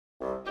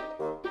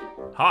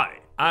Hi,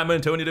 I'm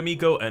Antonio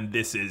D'Amico and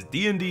this is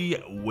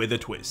D&D with a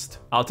twist.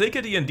 I'll take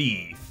a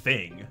D&D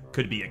thing.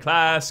 Could be a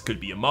class, could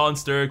be a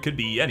monster, could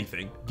be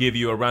anything. Give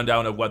you a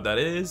rundown of what that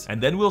is,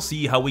 and then we'll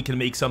see how we can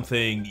make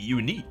something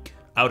unique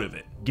out of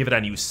it. Give it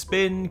a new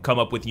spin, come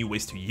up with new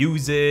ways to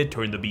use it,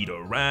 turn the beat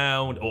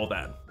around, all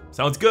that.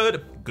 Sounds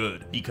good?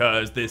 Good,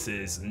 because this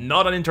is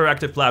not an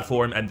interactive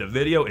platform and the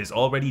video is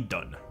already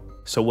done.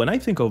 So when I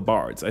think of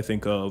bards, I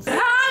think of...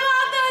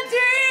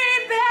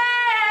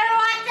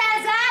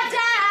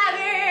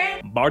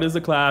 Bard is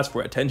a class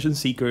for attention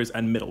seekers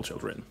and middle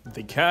children.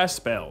 They cast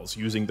spells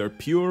using their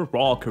pure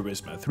raw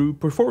charisma through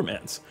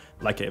performance,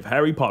 like if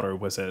Harry Potter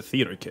was a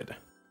theater kid.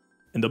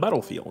 In the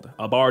battlefield,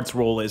 a bard's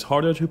role is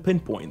harder to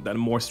pinpoint than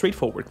more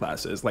straightforward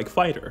classes like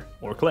fighter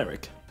or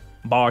cleric.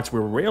 Bards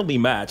will rarely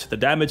match the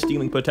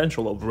damage-dealing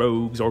potential of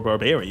rogues or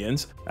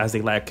barbarians, as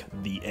they lack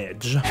the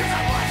edge,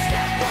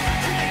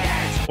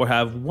 or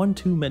have one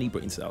too many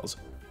brain cells,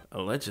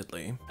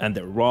 allegedly, and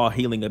their raw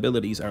healing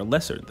abilities are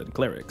lesser than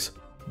clerics.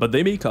 But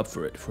they make up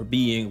for it for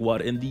being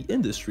what in the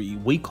industry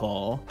we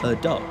call a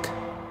duck.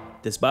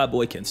 This bad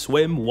boy can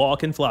swim,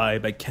 walk, and fly,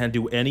 but can't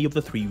do any of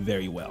the three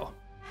very well.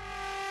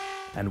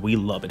 And we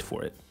love it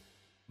for it.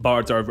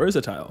 Bards are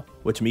versatile,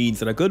 which means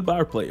that a good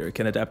bard player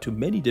can adapt to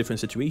many different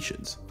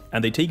situations,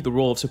 and they take the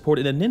role of support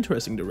in an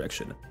interesting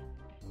direction.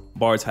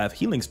 Bards have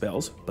healing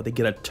spells, but they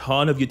get a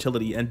ton of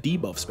utility and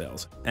debuff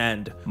spells,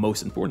 and,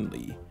 most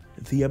importantly,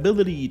 the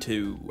ability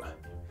to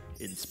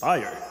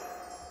inspire.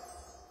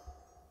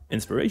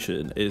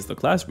 Inspiration is the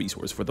class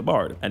resource for the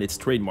bard and its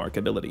trademark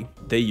ability.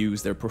 They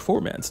use their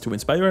performance to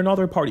inspire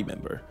another party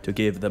member, to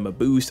give them a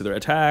boost to their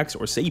attacks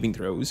or saving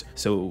throws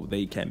so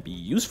they can be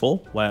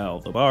useful,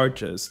 while the bard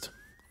just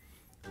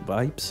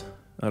vibes?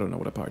 I don't know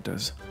what a bard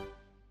does.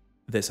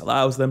 This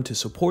allows them to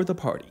support the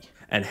party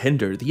and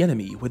hinder the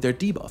enemy with their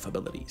debuff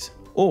abilities.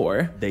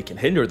 Or they can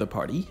hinder the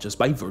party just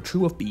by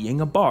virtue of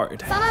being a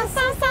bard.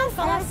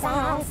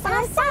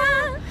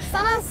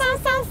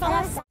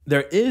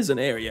 There is an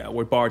area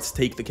where bards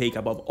take the cake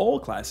above all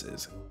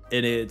classes,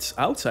 and it's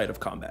outside of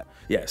combat.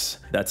 Yes,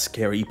 that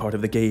scary part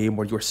of the game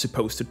where you're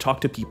supposed to talk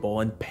to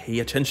people and pay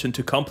attention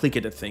to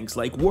complicated things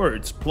like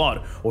words,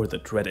 plot, or the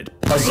dreaded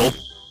puzzle.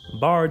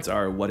 Bards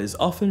are what is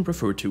often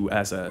referred to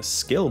as a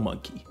skill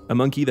monkey. A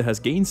monkey that has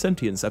gained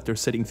sentience after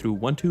sitting through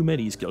one too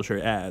many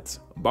Skillshare ads.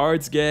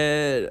 Bards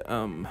get,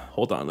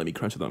 hold on, let me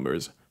crunch the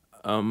numbers.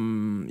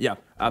 Yeah,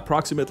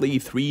 approximately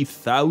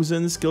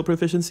 3,000 skill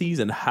proficiencies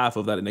and half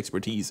of that in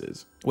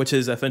expertises. Which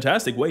is a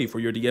fantastic way for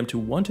your DM to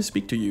want to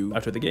speak to you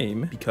after the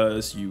game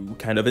because you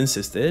kind of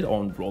insisted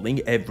on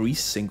rolling every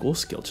single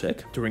skill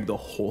check during the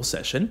whole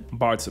session.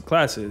 Bard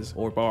subclasses,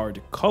 or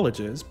Bard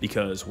colleges,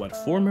 because what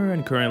former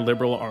and current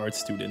liberal arts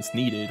students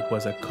needed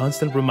was a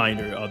constant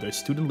reminder of their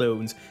student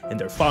loans and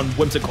their fun,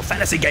 whimsical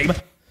fantasy game.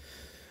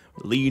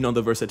 Lean on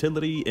the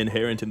versatility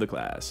inherent in the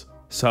class.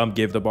 Some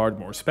give the bard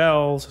more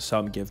spells,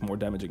 some give more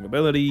damaging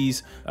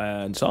abilities,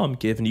 and some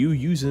give new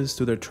uses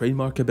to their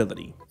trademark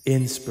ability,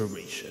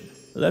 inspiration.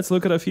 Let's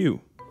look at a few.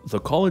 The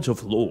College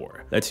of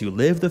Lore lets you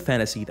live the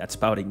fantasy that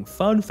spouting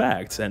fun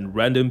facts and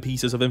random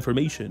pieces of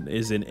information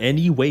is in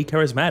any way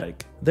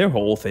charismatic. Their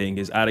whole thing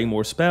is adding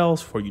more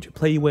spells for you to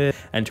play with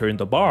and turn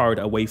the bard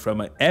away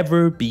from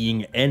ever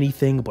being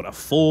anything but a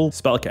full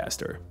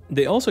spellcaster.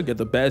 They also get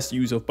the best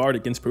use of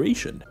bardic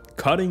inspiration,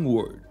 cutting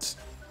words.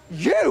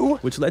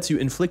 Which lets you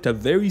inflict a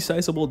very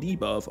sizable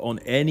debuff on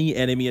any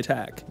enemy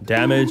attack,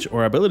 damage,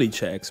 or ability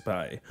checks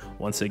by,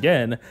 once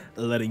again,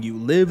 letting you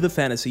live the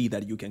fantasy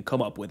that you can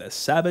come up with a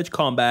savage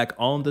comeback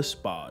on the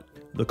spot.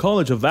 The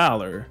College of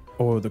Valor,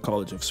 or the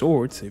College of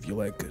Swords if you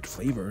like good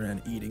flavor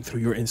and eating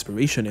through your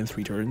inspiration in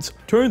 3 turns,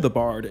 turn the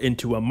bard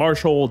into a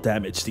martial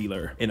damage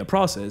dealer, in a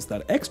process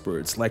that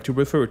experts like to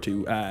refer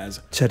to as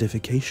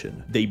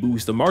chatification. They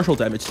boost the martial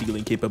damage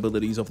dealing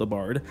capabilities of the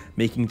bard,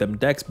 making them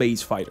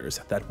dex-based fighters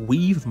that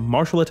weave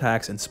martial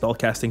attacks and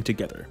spellcasting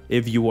together.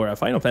 If you are a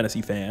Final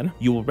Fantasy fan,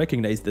 you will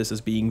recognize this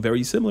as being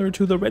very similar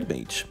to the Red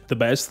Mage, the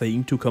best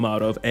thing to come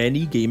out of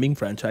any gaming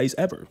franchise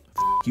ever.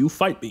 F you,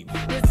 fight me.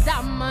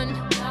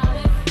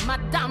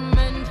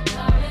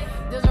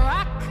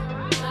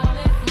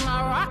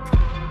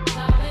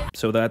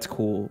 So that's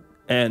cool.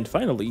 And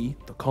finally,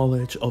 the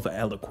College of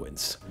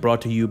Eloquence,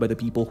 brought to you by the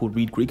people who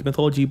read Greek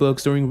mythology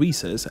books during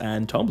recess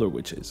and Tumblr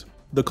witches.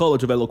 The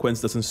College of Eloquence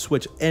doesn't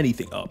switch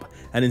anything up,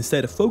 and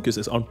instead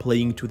focuses on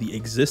playing to the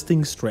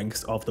existing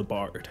strengths of the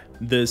bard.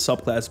 This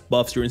subclass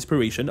buffs your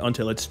inspiration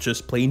until it's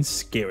just plain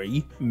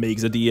scary,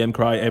 makes a DM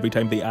cry every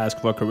time they ask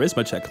for a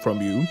charisma check from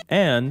you,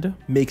 and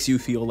makes you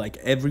feel like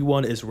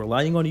everyone is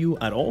relying on you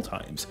at all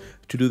times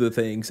to do the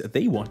things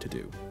they want to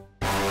do.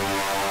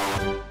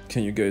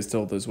 Can you guys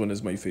tell this one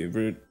is my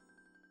favorite?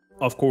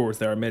 Of course,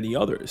 there are many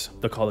others.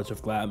 The College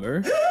of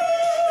Glamour.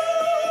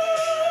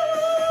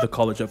 The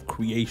College of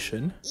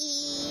Creation.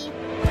 The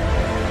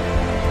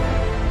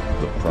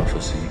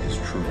prophecy is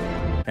true.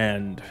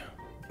 And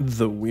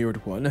the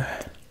weird one.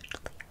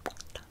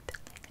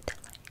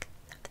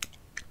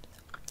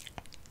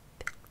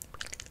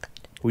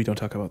 We don't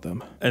talk about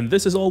them. And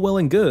this is all well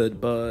and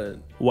good, but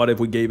what if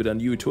we gave it a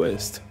new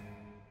twist?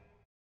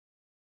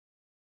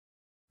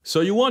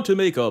 So you want to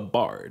make a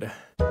bard.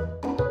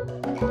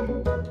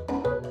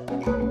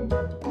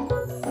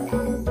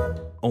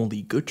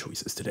 Only good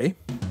choices today.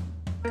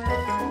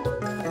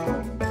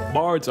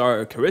 Bards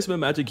are charisma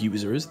magic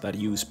users that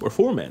use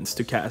performance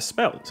to cast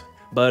spells.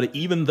 But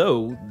even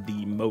though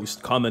the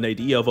most common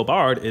idea of a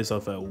bard is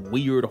of a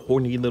weird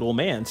horny little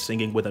man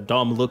singing with a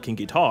dumb looking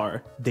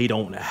guitar, they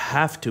don't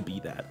have to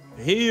be that.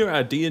 Here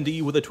at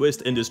D&D with a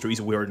Twist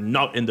Industries, we're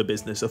not in the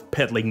business of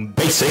peddling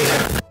basic.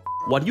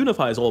 What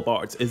unifies all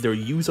bards is their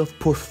use of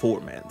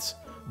performance.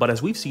 But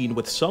as we've seen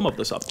with some of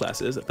the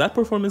subclasses, that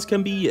performance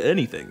can be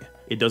anything.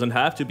 It doesn't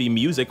have to be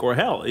music or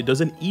hell, it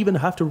doesn't even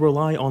have to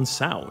rely on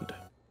sound.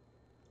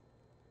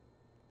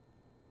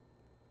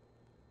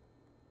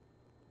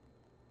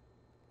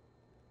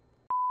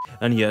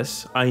 And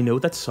yes, I know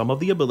that some of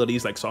the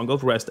abilities like Song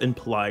of Rest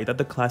imply that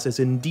the class is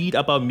indeed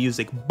about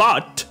music,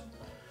 but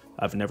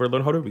I've never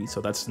learned how to read, so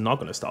that's not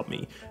gonna stop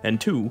me. And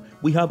 2,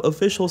 we have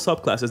official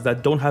subclasses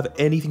that don't have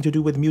anything to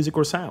do with music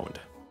or sound.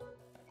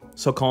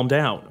 So calm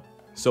down.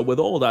 So with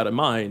all that in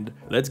mind,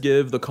 let's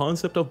give the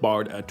concept of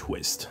Bard a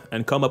twist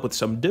and come up with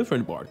some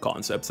different Bard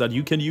concepts that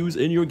you can use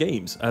in your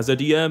games as a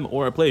DM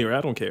or a player,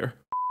 I don't care.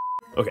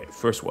 Okay,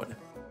 first one.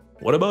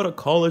 What about a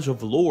College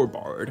of Lore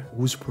Bard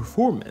whose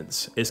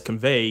performance is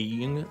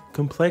conveying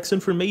complex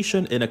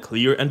information in a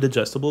clear and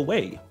digestible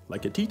way,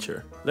 like a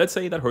teacher? Let's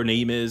say that her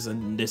name is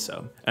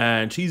Nissa,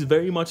 and she's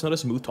very much not a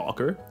smooth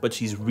talker, but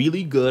she's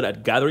really good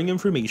at gathering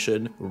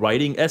information,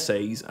 writing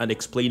essays, and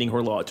explaining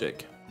her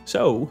logic.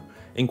 So,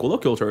 in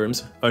colloquial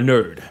terms, a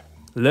nerd.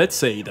 Let's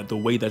say that the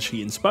way that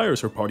she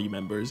inspires her party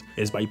members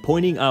is by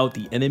pointing out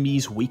the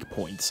enemy's weak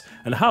points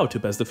and how to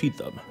best defeat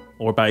them,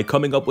 or by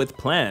coming up with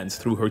plans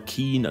through her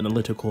keen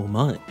analytical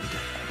mind.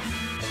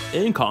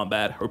 In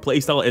combat, her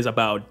playstyle is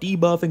about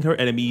debuffing her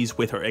enemies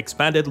with her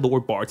expanded Lore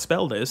Bard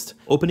spell list,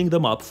 opening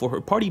them up for her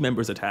party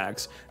members'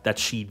 attacks that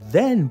she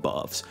then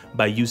buffs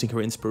by using her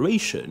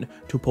inspiration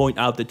to point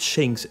out the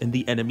chinks in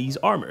the enemy's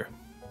armor.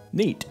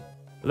 Neat.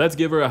 Let's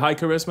give her a high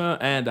charisma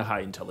and a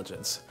high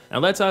intelligence.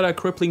 And let's add a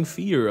crippling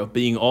fear of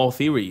being all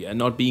theory and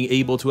not being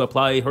able to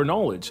apply her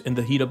knowledge in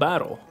the heat of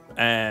battle.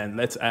 And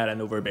let's add an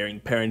overbearing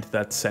parent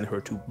that sent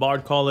her to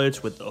Bard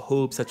College with the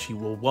hopes that she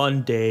will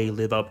one day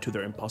live up to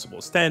their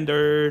impossible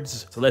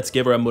standards. So let's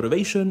give her a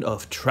motivation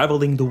of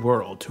traveling the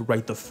world to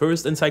write the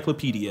first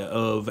encyclopedia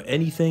of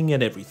anything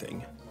and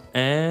everything.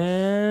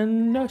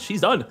 And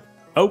she's done.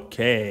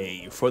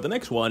 Okay, for the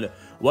next one,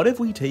 what if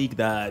we take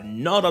that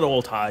not at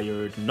all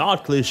tired,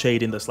 not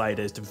cliched in the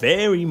slightest,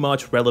 very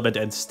much relevant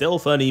and still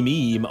funny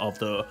meme of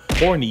the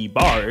horny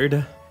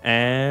bard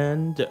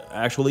and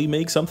actually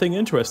make something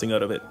interesting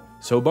out of it?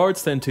 So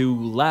bards tend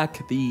to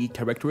lack the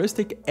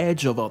characteristic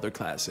edge of other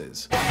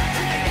classes.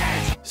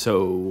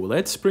 So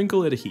let's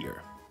sprinkle it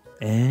here.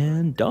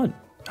 And done.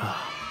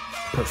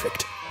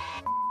 Perfect.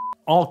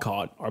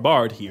 Alcott, our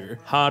bard here,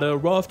 had a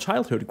rough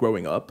childhood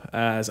growing up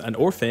as an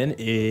orphan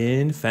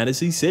in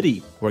Fantasy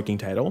City, working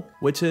title,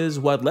 which is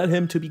what led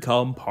him to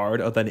become part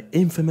of an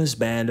infamous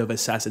band of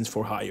assassins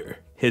for hire.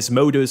 His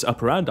modus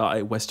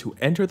operandi was to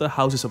enter the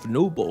houses of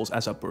nobles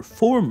as a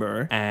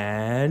performer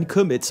and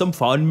commit some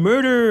fun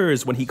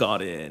murders when he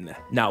got in.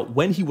 Now,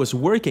 when he was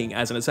working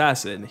as an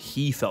assassin,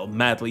 he fell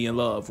madly in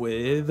love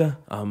with,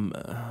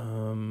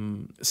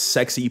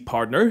 sexy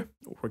partner,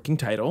 working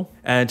title,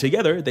 and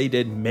together they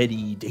did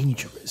many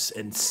dangerous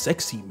and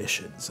sexy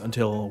missions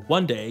until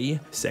one day,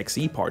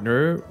 sexy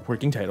partner,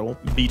 working title,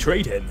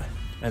 betrayed him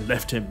and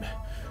left him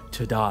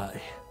to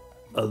die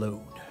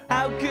alone.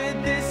 How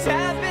could this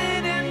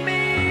happen to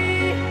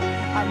me?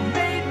 I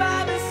made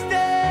my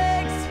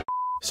mistakes.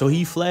 So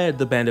he fled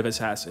the band of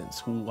assassins,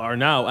 who are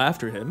now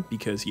after him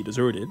because he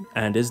deserted,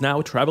 and is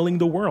now traveling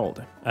the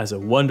world as a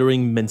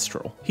wandering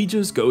minstrel. He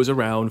just goes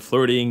around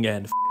flirting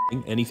and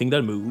f***ing anything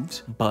that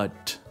moves,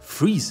 but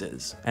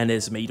freezes and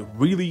is made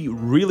really,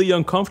 really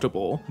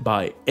uncomfortable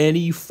by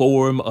any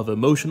form of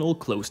emotional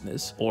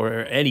closeness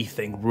or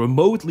anything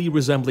remotely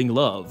resembling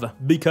love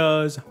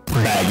because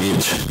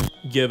baggage.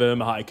 Give him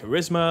high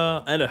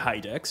charisma and a high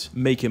dex,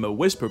 make him a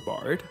whisper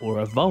bard or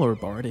a valor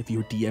bard if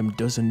your DM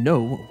doesn't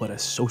know what a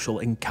social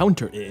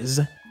encounter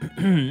is.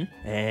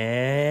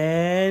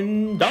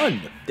 And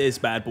done. This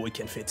bad boy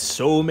can fit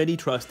so many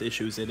trust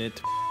issues in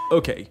it.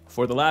 Okay,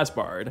 for the last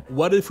bard,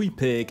 what if we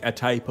pick a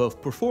type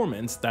of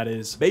performance that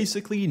is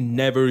basically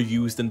never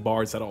used in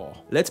bards at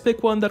all? Let's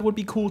pick one that would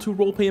be cool to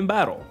roleplay in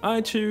battle.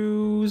 I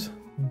choose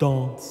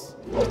dance.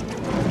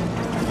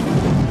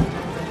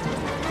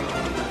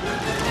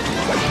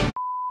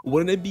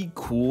 Wouldn't it be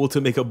cool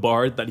to make a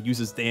bard that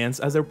uses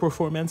dance as their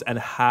performance and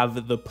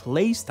have the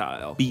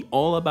playstyle be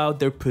all about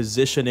their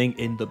positioning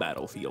in the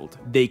battlefield?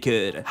 They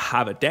could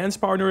have a dance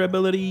partner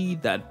ability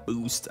that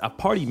boosts a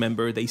party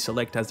member they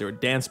select as their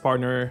dance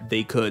partner.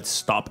 They could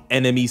stop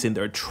enemies in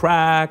their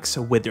tracks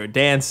with their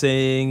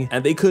dancing,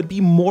 and they could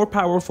be more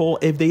powerful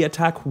if they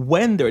attack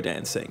when they're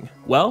dancing.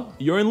 Well,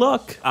 you're in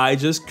luck. I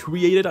just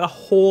created a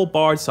whole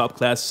bard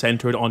subclass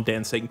centered on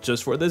dancing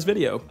just for this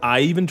video. I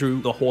even drew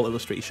the whole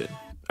illustration.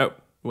 Oh.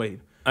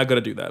 Wait, I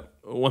gotta do that.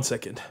 1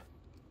 second.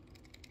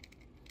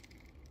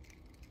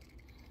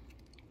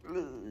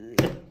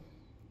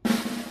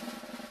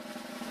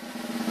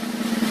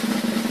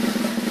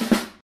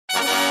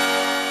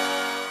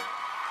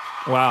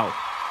 Wow,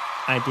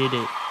 I did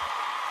it.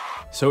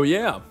 So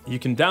yeah, you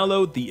can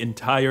download the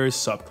entire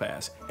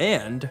subclass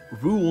and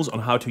rules on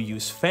how to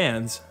use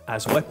fans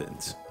as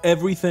weapons.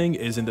 Everything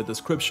is in the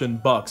description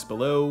box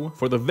below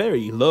for the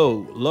very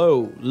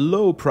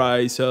low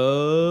price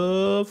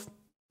of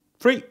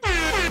free.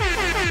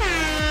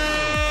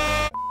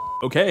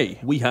 Okay,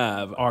 we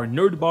have our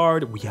nerd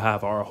bard, we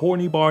have our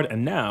horny bard,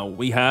 and now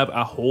we have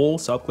a whole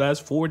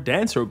subclass for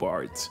dancer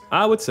bards.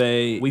 I would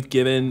say we've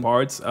given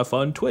bards a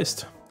fun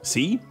twist.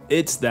 See?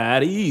 It's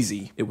that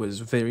easy. It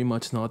was very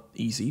much not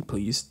easy,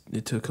 please.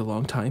 It took a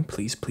long time.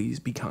 Please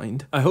be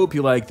kind. I hope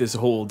you like this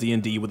whole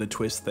D&D with a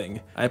twist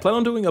thing. I plan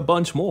on doing a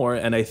bunch more,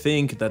 and I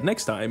think that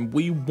next time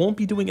we won't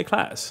be doing a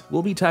class.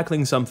 We'll be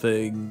tackling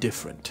something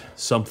different.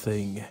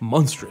 Something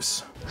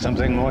monstrous.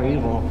 Something more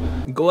evil.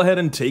 Go ahead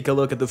and take a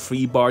look at the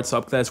free bard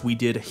subclass we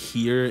did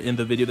here in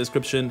the video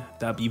description.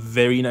 That'd be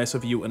very nice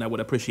of you, and I would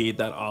appreciate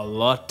that a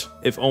lot,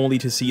 if only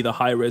to see the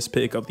high-res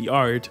pic of the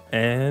art,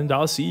 and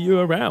I'll see you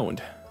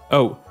around.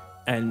 Oh,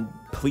 and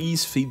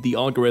please feed the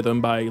algorithm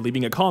by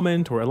leaving a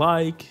comment or a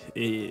like.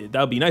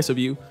 That'd be nice of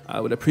you. I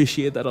would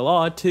appreciate that a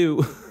lot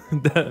too.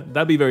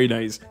 That'd be very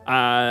nice.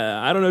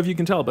 I don't know if you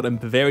can tell, but I'm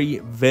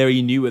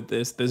very new at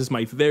this. This is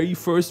my very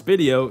first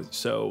video,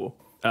 so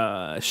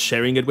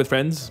sharing it with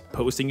friends,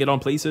 posting it on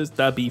places,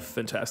 that'd be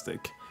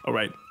fantastic. All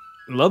right,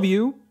 love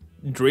you.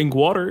 Drink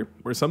water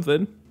or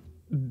something.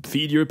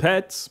 Feed your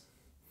pets.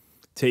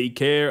 Take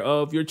care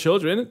of your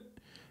children.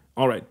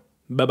 All right,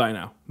 bye-bye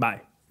now.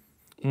 Bye.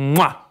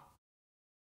 Mwah!